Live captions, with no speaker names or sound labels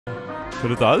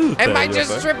Am I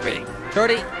just tripping?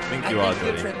 Jordy, I think you are,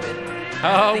 Jordy.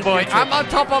 Oh boy, I'm on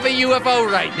top of a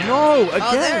UFO right now. No, again.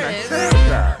 Oh, there it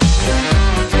is.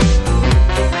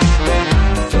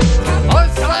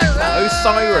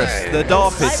 Osiris, the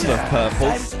darkest of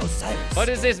purples. What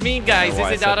does this mean, guys? I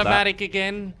Is it said that. automatic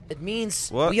again? It means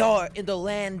What? we are in the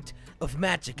land of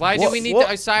magic. Why do we need the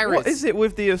Osiris? What is it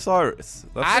with the Osiris?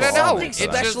 That's I don't what know. I'm It's interested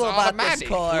in. just special about this automatic.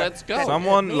 car. Let's go.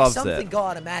 Someone It makes loves something it. go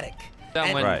automatic.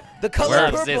 Someone- Right. The color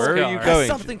Where's purple this Where are you car? has going?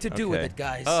 something to do with Okay. it,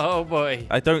 guys. Oh boy.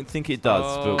 I don't think it does,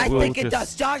 Oh. but I we'll think it just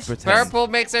does, Josh. pretend. Purple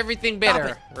makes everything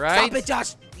better, right? Stop it,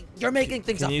 Josh. You're making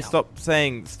things up Can you now. stop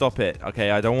saying stop it? Okay,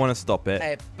 I don't want to stop it.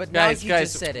 Hey, but now Guys, you guys,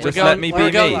 just said it. Just we're let going, me we're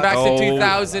be going me. back Oh, to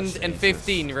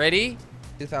 2015. Ready?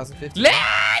 2015.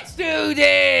 Let's do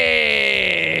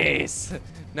this!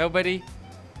 Nobody?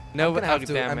 I'm gonna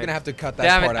have to cut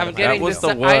that part out. I'm of getting That was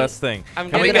this- the worst thing.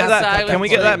 I'm Can we getting get the that? silent Can we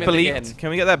get that treatment bleeped? again. Can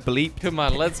we get that bleeped? Come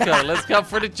on, let's go. Let's go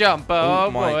for the jump. Oh,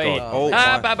 Oh my boy. God. Oh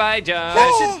Ah, my- bye-bye, jump.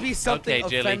 That should be something Okay,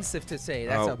 Jilly. offensive to say.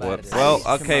 That's how bad what- it is. well,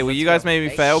 Come okay. on, Well, you let's guys go. made me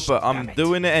Hey, fail, shh, but damn I'm it.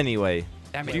 doing it anyway.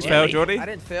 Damn Did it, you fail, Jelly. Jordy? I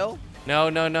didn't fail.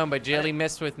 No, but Jelly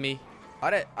messed with me. I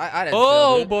didn't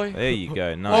Oh, fail, dude. boy. There you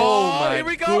go. Nice. Oh, my here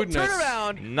we go. goodness. Turn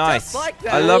around. Nice. Just like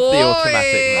that. I love the Oi.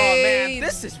 automatic. Oh, man,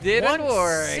 this is didn't one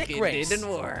work. sick It race. didn't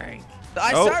work. The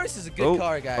Osiris is a good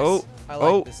car, guys. I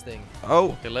like this thing. Oh.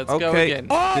 Okay, let's go Okay. again.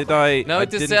 Oh, Did I? Note I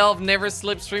to didn't- self, never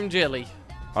slipstream Jelly.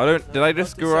 I don't. Did I just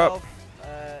screw up?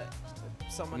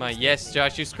 Come on, yes,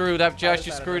 Josh, you screwed up. Josh,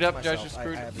 you screwed up. Josh, you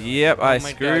screwed up. Yep, Oh I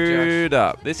my God, screwed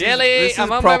up. This Jelly, is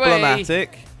I'm on my way.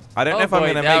 problematic. I don't Oh know if I'm boy,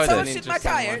 gonna that make was Someone an it. shit my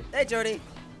interesting tire. one. Hey, Jordy.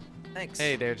 Thanks.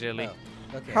 Hey there, Jelly.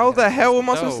 Oh, okay, How the hell am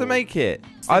I Oh. supposed to make it?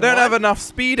 I don't have enough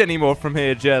speed anymore from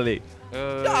here, Jelly.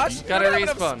 Josh, you gotta you don't have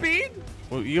enough respawn. speed?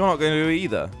 Well, you're not going to do it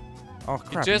either. Oh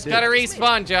crap! Just you gotta did.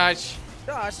 respawn, Josh.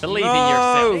 Josh, Believe in No.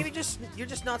 yourself. maybe you're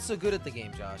just not so good at the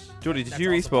game, Josh. Jordy, did That's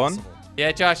you also respawn? possible.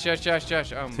 Yeah, Josh.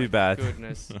 Oh my Too bad.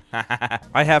 goodness.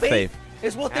 I have faith.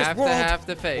 Is what this have to world have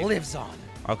the faith. lives on.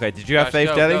 Okay, did you have Josh, faith,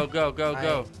 go, Jelly? Go. No, I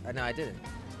didn't. No, I didn't.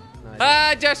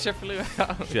 Ah, Josh, I flew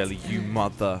out. Jelly, you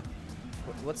mother.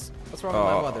 What's wrong with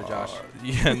my mother, Josh?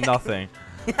 Yeah, nothing.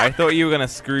 I thought you were gonna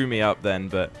screw me up then,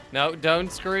 but No,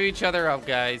 don't screw each other up,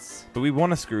 guys. we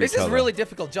want to screw This each is other. really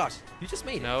difficult, Josh. You just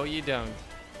made it. No, you don't.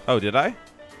 Oh, did I?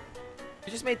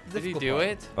 You just made the Did you difficult do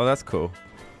part. it? Oh, that's cool.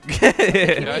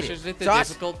 Josh, is it the Josh,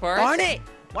 difficult part? Darn it!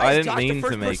 Why I is didn't Josh mean the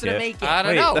first to make person it. to make it? I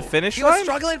don't Wait, know. the finish He was line?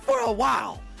 struggling for a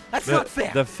while. That's not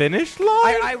fair. The finish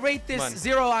line? I rate this Come on.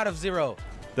 0 out of 0.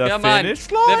 The Come on.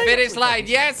 finish line? The finish line,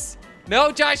 yes.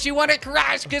 No, Josh, you want to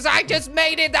crash because I just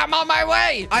made it. I'm on my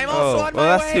way. I'm also Oh, on well,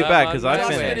 my that's way. too bad I'm because on I my Josh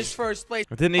way. finished. finished first place.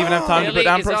 I didn't even have time to Jelly put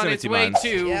down is on proximity its way mines.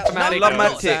 to Yeah, automatic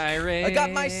automatic. I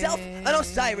got myself an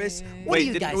Osiris. What Wait, do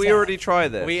you didn't guys we have? already try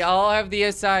this? We all have the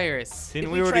Osiris. Didn't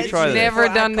Did we we already try try this this? Never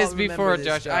I done this can't before, remember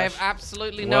this, Josh. I have Josh.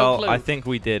 absolutely no Well, clue I think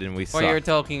we did and we what you're sucked.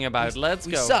 talking about. Let's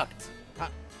We go. sucked.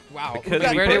 Wow. Because Who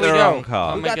we Where put did the we go? wrong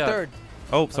car. Oh Who my got God. third?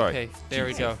 Oh, sorry. Okay, there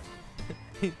we go.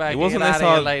 Back, It wasn't get this out of here,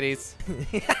 hard. ladies.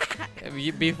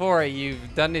 Before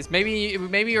you've done this, maybe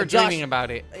you're Josh- dreaming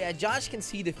about it. Yeah, Josh can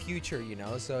see the future, you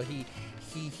know, so he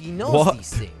knows What?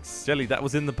 these things. Jelly, that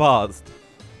was in the past.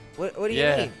 What do you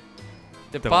Yeah. mean?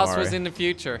 The Don't past was worry. in the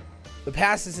future, The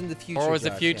past is in the future. or was the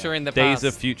Josh, future yeah. in the Days past?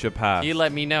 of Future Past. You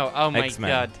let me know. Oh my X-Men.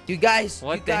 God. You guys,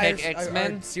 What you the heck, guys are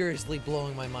X-Men? seriously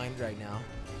blowing my mind right now.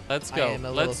 Let's I go. am a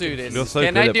Let's little do this. You're so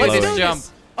Can good I at do blowing. this jump?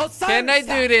 Oh, Can I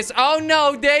do this? Oh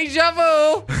no, deja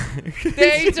vu!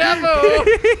 Deja vu!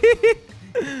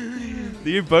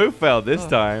 You both failed this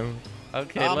time.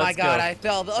 Okay, Oh let's my God, go. I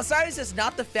fell. The Osiris is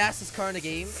not the fastest car in the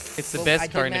game. It's the but best I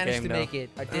car did in the manage game, to though. make it.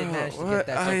 I did manage to what? get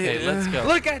that. Okay, let's go.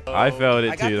 Look at. I failed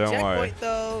I it got too, the don't worry. checkpoint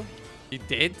though. You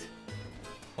did?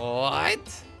 What?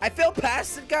 I fell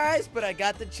past it, guys, but I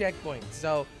got the checkpoint,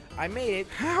 so I made it.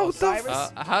 How the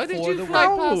Osiris How did for you the fly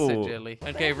win. past it, How? Jelly?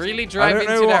 Okay, really drive don't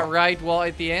know into that what- right wall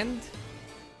at the end?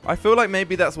 I feel like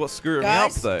maybe that's what's screwing me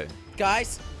up, Guys, though.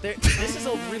 Guys, this is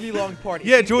a really long part. If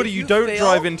Yeah, you- Jordy, if you don't fail-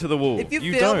 drive into the wall. If you,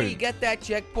 you fail don't. when you get that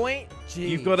checkpoint,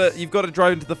 You've jeez. got to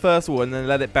drive into the first wall and then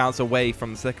let it bounce away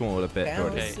from the second wall a bit,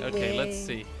 Bounce. Jordy. Okay, let's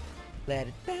see. Let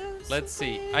it bounce. Let's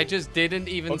see. I just didn't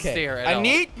even Okay, stare at I all.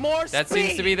 need more That speed.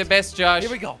 seems to be the best, Josh.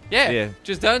 Here we go. Yeah, Yeah.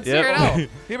 just don't stare Yep. at all.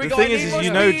 Here we The go. thing I need is more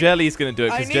you know speed. Jelly's going to do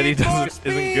it I because Jelly need more isn't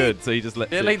speed. good, so he just lets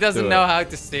Jelly it doesn't do know it. how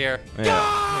to stare.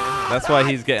 Yeah. That's why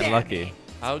he's getting damn lucky. it.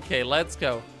 Okay, let's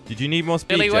go. Did you need more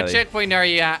speed, Jelly, what Jelly? checkpoint are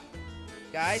you at?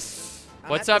 Guys, I'm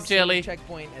What's at up, the same Jelly?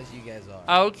 checkpoint as you guys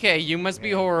are. Okay, you must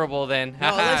be horrible then.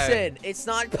 No, listen, it's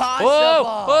not possible.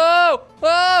 Whoa!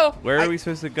 Whoa! Where I- are we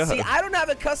supposed to go? See, I don't have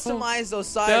a customized That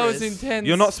was Osiris. intense.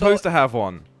 You're not supposed to have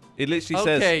one. It literally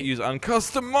Okay. says use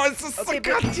uncustomized. Okay,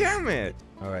 God but- damn it.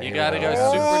 All right. You here gotta we go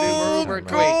go. super duper uber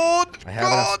quick. God. I have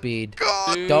enough speed.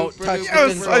 God. Don't Super touch duper the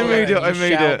Yes, controller. I made it, and I you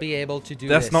made shall it. be able to do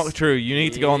That's this. not true. You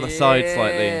need to go on the side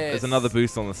slightly. There's Yes. another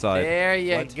boost on the side. There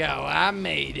you What? go. I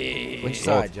made it. Which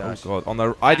Oh, side, Josh? Oh god, on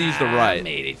the I'd use the I right.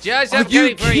 made it. Josh, Are I'm you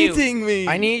coming for you. kidding me?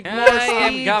 I need more I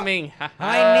am speed. coming.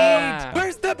 I need.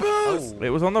 Where's the boost? It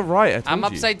was on the right. I told I'm you.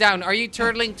 upside down. Are you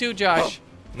turtling too, Josh?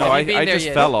 No, Have I you been there just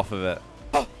yet? fell off of it.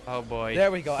 Oh boy. There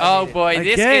we go. I Oh made it. boy,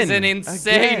 this Again, is an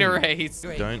insane again. race.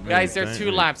 Great. Don't Guys, move, there are don't 2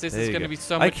 move. laps. This There is you gonna go. be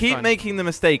so I much keep fun. making the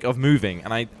mistake of moving,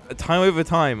 and time over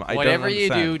time, I Whatever don't you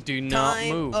do, understand. do not Time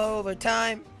move. over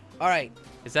time. All right.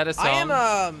 Is that a song?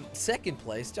 I am second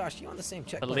place. Josh, you on the same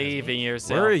checkpoint? Believe in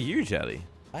yourself. Where are you, Jelly?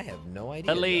 I have no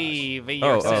idea. Believe in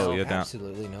Oh, yourself. oh, you're down.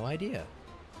 Absolutely no idea.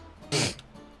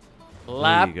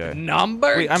 Lap There you go.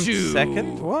 number Wait, I'm 2.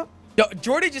 second? What?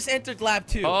 Jordy just entered lap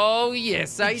 2. Oh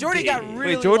yes, I Jordy did. got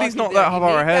really Jordy's lucky not there. that He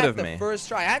far made ahead that of the me. first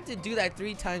try. I had to do that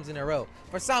 3 times in a row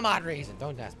for some odd reason.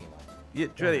 Don't ask me why. Yeah,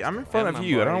 Jelly, I'm in front Come of on,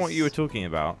 you. I don't know what boys. you were talking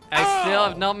about. I still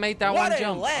have not made that What one a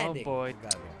jump. landing. Oh boy.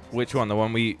 Which one? The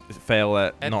one we fail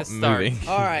at At not the start. moving.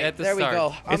 All right, At the there start. we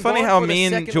go. I'm It's funny going how for the me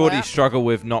and second Jordy lap. struggle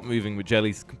with not moving, but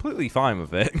Jelly's completely fine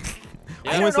with it.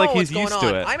 Yeah. I Almost don't know like what's he's used going to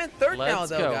on. it. I'm in third now, Let's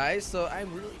though, go. guys, so I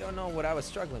really don't know what I was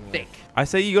struggling with. Thick. I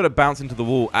say you got to bounce into the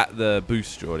wall at the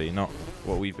boost, Jordy, not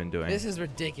what we've been doing. This is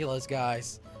ridiculous,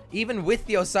 guys. Even with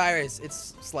the Osiris,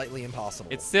 it's slightly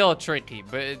impossible. It's still tricky,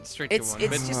 but it's tricky It's one.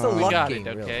 it's but just a we luck got game,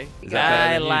 it, really. okay? We Is got that better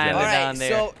I than you, landed Jelly? All right, on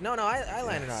there. so no, I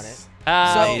landed on it.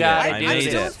 I So got I it. I'm made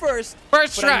still it. in first.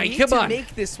 First but try, I need come to on.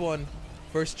 make this one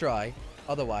first try.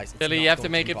 Otherwise, it's Billy, not you have to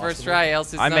going make be it first possible. try,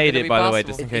 else it's I not made gonna it, be by the way, possible.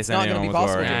 just in It's case not gonna anyone be was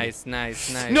possible, worried. Jelly. Nice,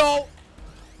 nice, nice. No,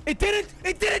 it didn't.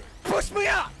 It didn't push me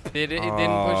up. It didn't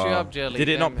push you up, Jelly. Did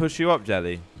it damn not push you up,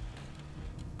 Jelly?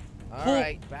 All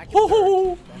right, back in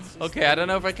Hoo-hoo. third. That's just Okay, I don't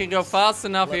know if I can go fast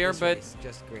enough love here, this but race.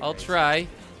 Just great I'll race. try.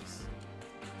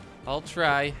 I'll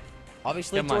try.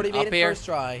 Obviously, Come on, Jordy made up it here. first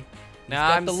try. He's Now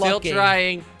got I'm the still luck game.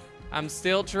 trying. I'm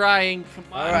still trying. Come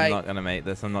on. All right. I'm not going to make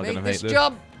this. I'm not going Make to make this this.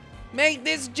 jump. Make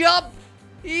this jump.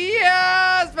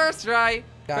 Yes, first try.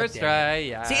 God First damn try.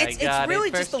 Yeah, See, I it's got really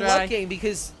it. just First a try. luck game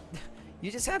because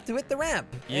you just have to hit the ramp.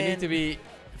 You need and to be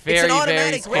it's very, an very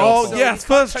automatic race. skillful. Oh, so yes, you can't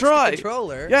first touch try. The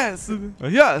controller. Yes.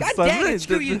 Yes. God I dang made it!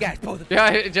 Screw it. you guys both.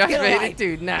 Josh Get a made life. it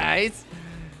too. Nice.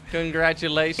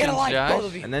 Congratulations, Get a life, both Josh.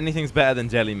 of you. And anything's better than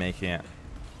Jelly making it.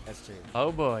 That's true.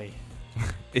 Oh boy.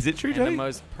 Is it true, And the Jelly?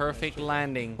 most perfect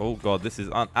landing. Oh god, this is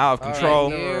out of All right, control.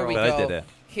 here we but go. I did it.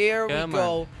 Here Come we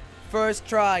go. First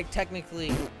try,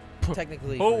 technically.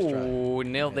 Technically, first try. Oh,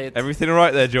 nailed it. Everything all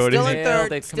right there, Jordy? Still in Nailed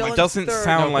third. it. Come Still on. in Doesn't third.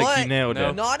 sound like you But nailed No.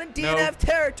 it. Not in DNF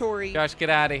territory Josh, get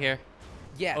out of here.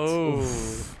 yet. Oh.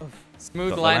 Smooth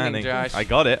Got the landing, Josh. I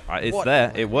got it. It's What a there.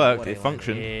 landing. It worked. What a It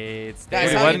functioned. It's Guys, Wait,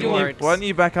 there. how why you It don't doing? you, works. why don't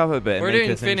you back up a bit and We're make doing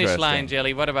this finish line, interesting?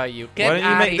 Jelly. What about you? Get Why don't you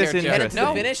out make of this here, Jelly. Headed to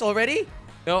interesting? the finish already?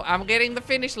 No, I'm getting the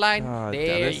finish line. Ah, There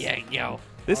Dennis. you go.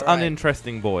 This All right.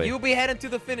 uninteresting boy. You'll be heading to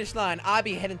the finish line. I'll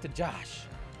be heading to Josh.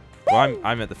 Well,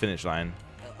 I'm at the finish line,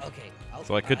 Okay.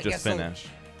 so I could just guess I'll- finish.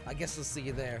 I guess I'll see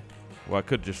you there. Well, I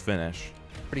could just finish.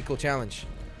 Pretty cool challenge.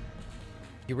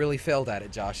 You really failed at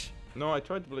it, Josh. No, I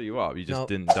tried to blow you up. You just No.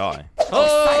 didn't die.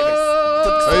 Osiris.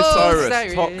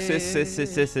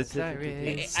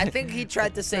 Toxicity. I think he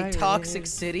tried to say toxic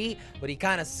city, but he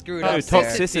kind of screwed No, up. there.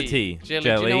 toxicity, Jelly.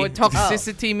 Jelly. Do you know what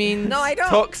toxicity means? No, I don't.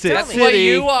 Toxic Tell That's me. what City.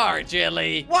 you are,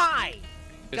 Jelly. Why?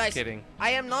 Just Guys, kidding.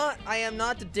 I am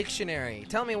not the dictionary.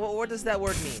 Tell me, what does that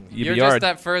word mean? You're EBR. just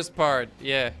that first part.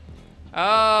 Yeah.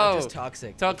 I'm Oh. just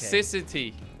toxic. Okay.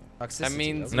 Toxicity. Toxicity. That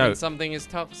means okay. No. when something is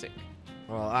toxic.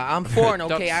 Well, I'm foreign,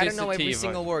 okay? I don't know every Toxicity,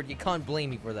 single word. You can't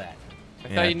blame me for that. I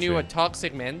Yeah, thought you knew true. what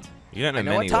toxic meant. You don't know, I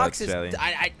know many what words, toxic. Jelly.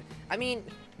 I mean,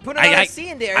 put Aye, another aye. C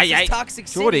in there. Aye, It's just aye. toxic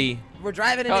city. Jordy. We're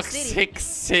driving in the city. Toxic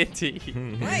city.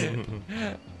 Right.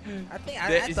 I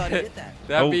thought he did that.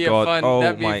 That'd Oh, be God. a fun. Oh,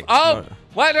 that'd be my oh, God.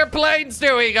 what are planes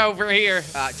doing over here?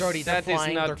 Jordy, they're That is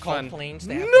flying. not They're called fun. planes.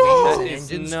 They have No! wings and That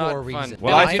is engines not for a fun. reason.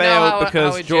 Well, Now, I you know failed how a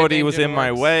because jet Jordy was engine in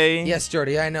my works? way. Yes,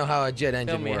 Jordy, I know how a jet engine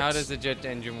Tell me, works. how does a jet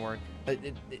engine work?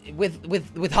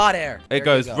 With hot air. There It you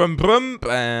goes go. brum brum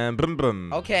and brum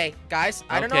brum. Okay, guys,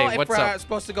 I don't Okay, know if what's we're up?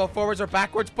 supposed to go forwards or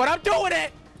backwards, but I'm doing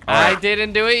it. I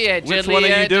didn't do it yet. Which Jelly, one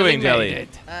are you doing, made Jelly?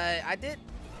 it. I did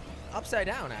upside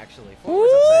down actually.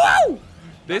 Forwards, upside down.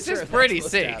 This Not is sure if that's pretty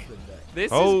supposed to sick. happen, but- This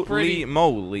is Holy pretty.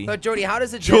 moly. But Jordy, how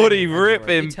does a jet Jordy engine work? rip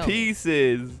You in tell me.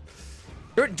 pieces.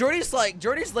 Jordy's like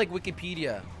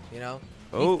Wikipedia, you know.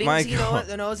 Oh he my thinks god.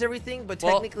 he knows everything, but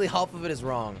Well- technically half of it is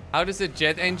wrong. How does a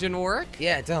jet engine work?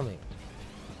 Yeah, tell me.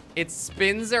 it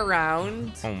spins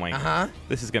around. Oh my. Uh-huh.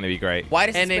 This is gonna be great. Why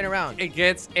does it And spin around? it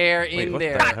gets air Wait, in what the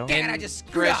there. hell? Damn it, And I just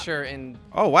screwed up. pressure and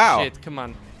Oh wow. shit. Come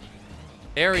on.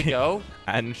 There we go.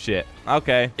 And shit.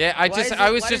 Okay. Yeah, Why I does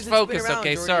was it just spin focused. around,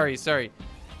 Okay, Jordan? sorry.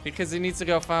 Because it needs to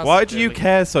go faster. Why do you Jelly.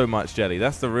 care so much, Jelly?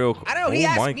 That's the real. I don't know. He oh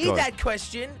my asked me God. that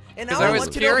question, and now 'Cause I I was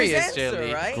want to know his curious, answer,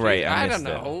 Jelly. right? Great, I I don't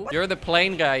missed it. know. You're the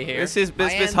plane guy here. This is I am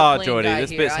bit's the hard, plane Jordy. guy This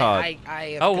here. bit's hard. I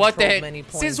have Oh, what the controlled heck? many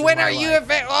points Since in when my are life.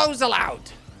 UFOs allowed?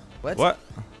 What?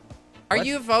 Are What?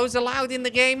 UFOs allowed in the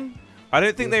game? I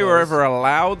don't think they were UFOs. ever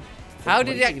allowed. How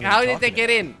did are you even How did they talking get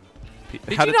in?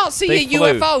 Did How you not see they a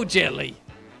flew. UFO, Jelly?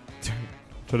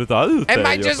 Am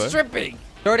I just tripping?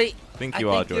 Jordy, Think I you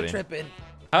are, think you're Jordy. tripping.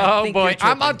 Oh think boy, you're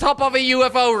I'm on tripping. top of a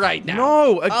UFO right now.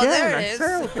 No, again, there it I is.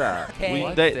 failed that. Okay.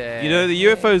 What the You know, the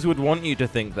heck? UFOs would want you to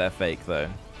think they're fake, though.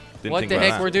 Didn't What think the about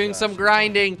heck? that. We're doing some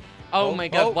grinding. Oh Oh, my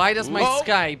god, oh, why does my oh.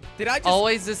 Skype Did I just?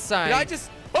 always decide? Did I just?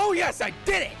 Oh yes, I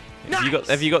did it. Nice.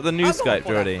 Have you got the new I'm going Skype,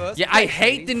 for that Jordy? first Yeah, I place,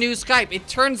 hate the ladies. new Skype. It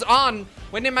turns on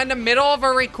when I'm in the middle of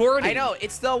a recording. I know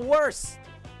it's the worst.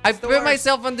 I the put worst.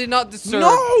 myself on do not disturb.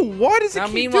 No, why does it Now,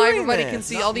 keep meanwhile, doing everybody this? can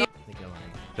see all the.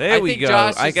 There I we think go.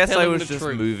 Josh I is guess I telling was the just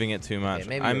truth. moving it too much.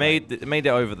 maybe I you're made it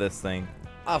over this thing.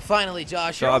 Oh, finally,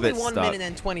 Josh. Got You're a only bit 1 stuck. minute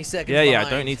and 20 seconds. Yeah, I behind.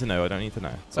 don't need to know. I don't need to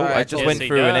know. Sorry, oh, I I just told went you.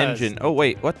 through an Yes, he engine. Oh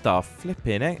wait, what the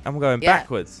flipping heck? I'm going Yeah.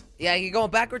 backwards. Yeah, you're going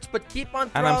backwards, but keep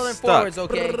on And I'm throttling stuck. forwards,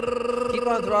 okay? Keep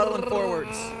on throttling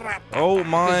forwards. Oh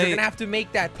Because my! you're gonna have to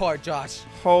make that part, Josh.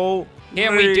 Whole.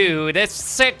 Here we do the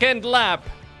second lap.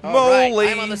 All right, Moly.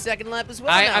 I'm on the second lap as well.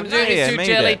 I'm doing Yeah, it too, made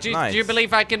Jelly. it. Do Nice. you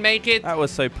believe I can make it? That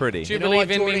was so pretty. Do you know what,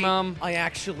 believe in me, Jordy? Mom? I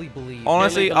actually believe.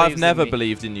 Honestly, Jelly I've believes in never me.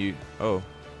 believed in you. Oh,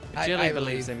 Jelly I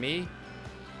believes believe. in me.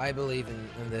 I believe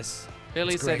in this.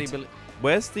 Billy It's said he great. believed.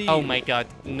 where's the? Oh my god,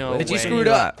 no Did you way. screw it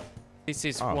up? This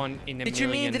is Oh. one in a Did million.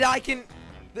 you mean that I can?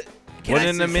 Can One I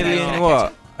in see- a can I- million. can I catch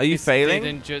What? it? Are you This failing?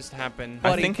 didn't just happen. I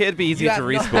Buddy, think it'd be you easier to have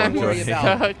nothing respawn, to worry Jordy.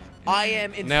 about. I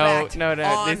am in No, fact no,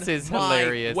 on this is my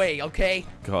hilarious. way, okay?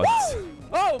 God.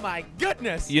 Oh my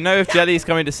goodness! You know, if Jelly's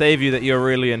coming to save you, that you're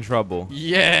really in trouble.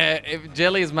 Yeah, if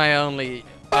Jelly is my only.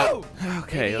 Oh!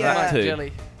 Okay, Maybe, that too.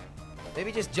 Jelly.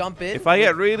 Maybe just jump in. If I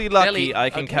get really lucky, Jelly. I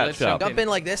can Okay, catch let's up. jump Jump in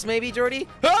like this, maybe, Jordy?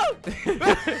 Oh!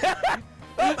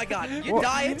 Oh my god, you What?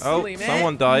 die Oh, instantly, man.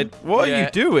 someone died. What are Yeah,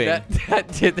 you doing? That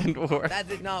didn't work. That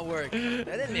did not work. That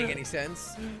didn't make any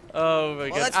sense. Oh my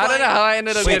god. that's I don't know fine. how I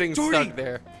ended up Wait, getting Jordy. stuck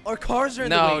there. Our cars are in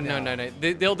the No, way no, now. no,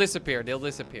 no. They'll disappear. They'll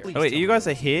disappear. Please. Oh wait, you guys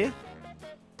are here?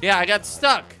 Yeah, I got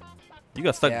stuck. You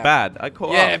got stuck Yeah. bad. I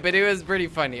caught Yeah, up. but it was pretty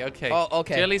funny. Okay. Oh,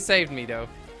 okay. Jelly saved me though.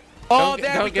 Oh, Don't-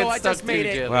 there don't we go. get I just stuck made too,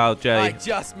 it. Jelly. Wow, I Jelly.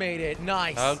 just made it.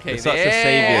 Nice. Okay. You're such a there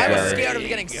savior, I was Jelly. scared of you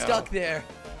getting go. stuck there.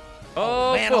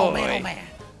 Oh, man, boy. oh man, oh man.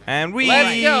 And we.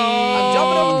 Let's go. I'm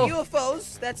jumping over the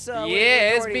UFOs. That's what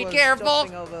Yes, Jordy be was careful.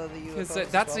 jumping over the Because UFOs as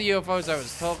that's well. the UFOs I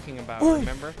was talking about. Ooh.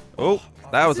 Remember? Oh,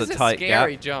 that was This a is tight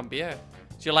scary gap. jump. Yeah. Do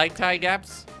you like tie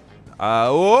gaps?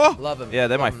 Oh. Love them. Yeah,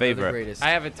 they're my Love 'em. They're the favorite. greatest. I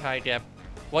have a tie gap.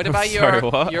 What I'm about sorry,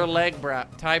 what? your leg brow,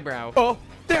 tie brow? Oh,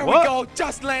 there What? we go.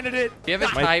 Just landed it. Do you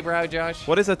have a My- tie brow, Josh?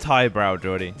 What is a tie brow,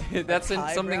 Jordy? That's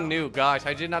tie something brow? new. Gosh,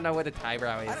 I did not know what a tie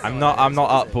brow is. I don't I'm know not. what it I'm is. not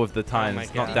What is up it? with the times. my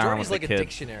Not God. down Jordy's with like the a kid.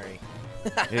 dictionary.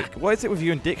 What is it with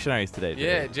you in dictionaries today? Jordy?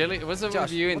 Yeah, Jelly. What's up Josh,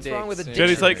 with you and what's wrong with a dicks?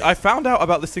 Jelly's like, dictionary? I found out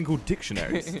about this thing called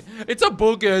dictionaries. It's a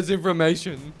book as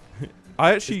information.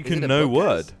 I actually Is can it a know book,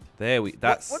 word. guys? There we.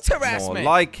 That's what's harassment? more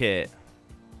like it.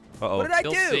 Uh What did oh. I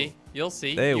You'll do? see. You'll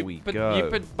see. There you we put, go. You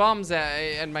put bombs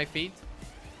at my feet.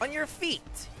 On your feet.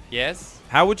 Yes.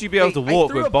 How would you be able Wait, to I walk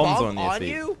threw with a bombs bomb on your feet?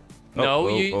 you? Oh, No,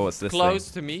 oh, you oh, it's this close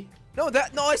thing. to me. No,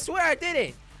 I swear I did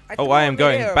it. Oh, threw I it am in the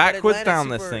going air, but it backwards landed down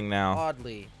this super thing now.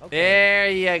 Oddly. Okay. There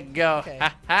you go. Okay.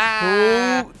 Ha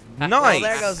ha. Ooh, Well, nice.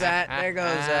 there goes that. There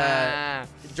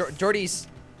goes Jordy's.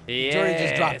 Yes. Jordy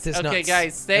just dropped his Okay, nuts.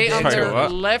 guys, stay Okay. on Sorry, the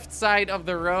what? left side of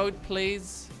the road,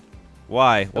 please.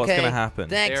 Why? What's Okay, gonna happen?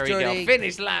 Thanks, There we Jordy. go.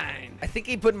 Finish line. I think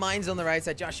he put mines on the right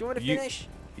side. Josh, you want to You- finish?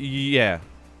 Yeah.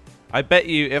 I bet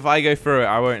you if I go through it,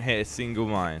 I won't hit a single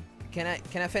mine. Can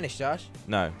I finish, Josh?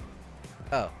 No.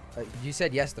 Oh, you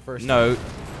said yes the first time. No.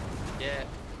 Yeah.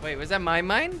 Wait, was that my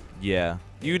mine? Yeah.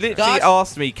 You literally Josh,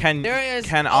 asked me, can There is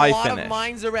can a I lot finish? of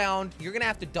mines around. You're gonna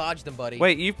have to dodge them, buddy.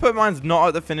 Wait, you put mines not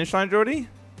at the finish line, Jordy?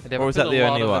 I never Or was put that a the lot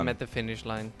only of one? them at the finish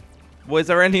line. Was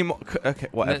there any more? Okay,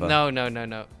 whatever.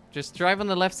 No. Just drive on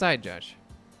the left side, Josh.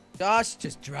 Josh,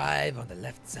 just drive on the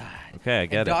left side. Okay, I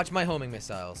get and it. dodge my homing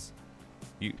missiles.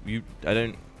 I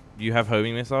don't. You have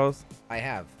homing missiles? I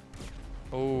have.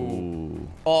 Oh. Ooh.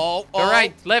 Oh, All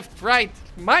right, left, right.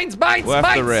 Mines. Worth the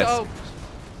mines. risk. Oh.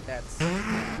 That's.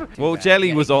 Well, bad. Jelly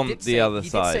Yeah, was he on did the say- other He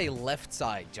side. did say left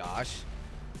side, Josh.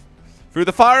 Through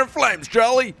the fire and flames,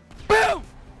 Jelly. Boom!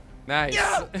 Nice.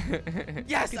 Yeah!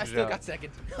 Yes, Good I still job. got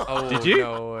second. Oh, Did you?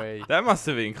 No way. That must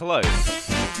have been close.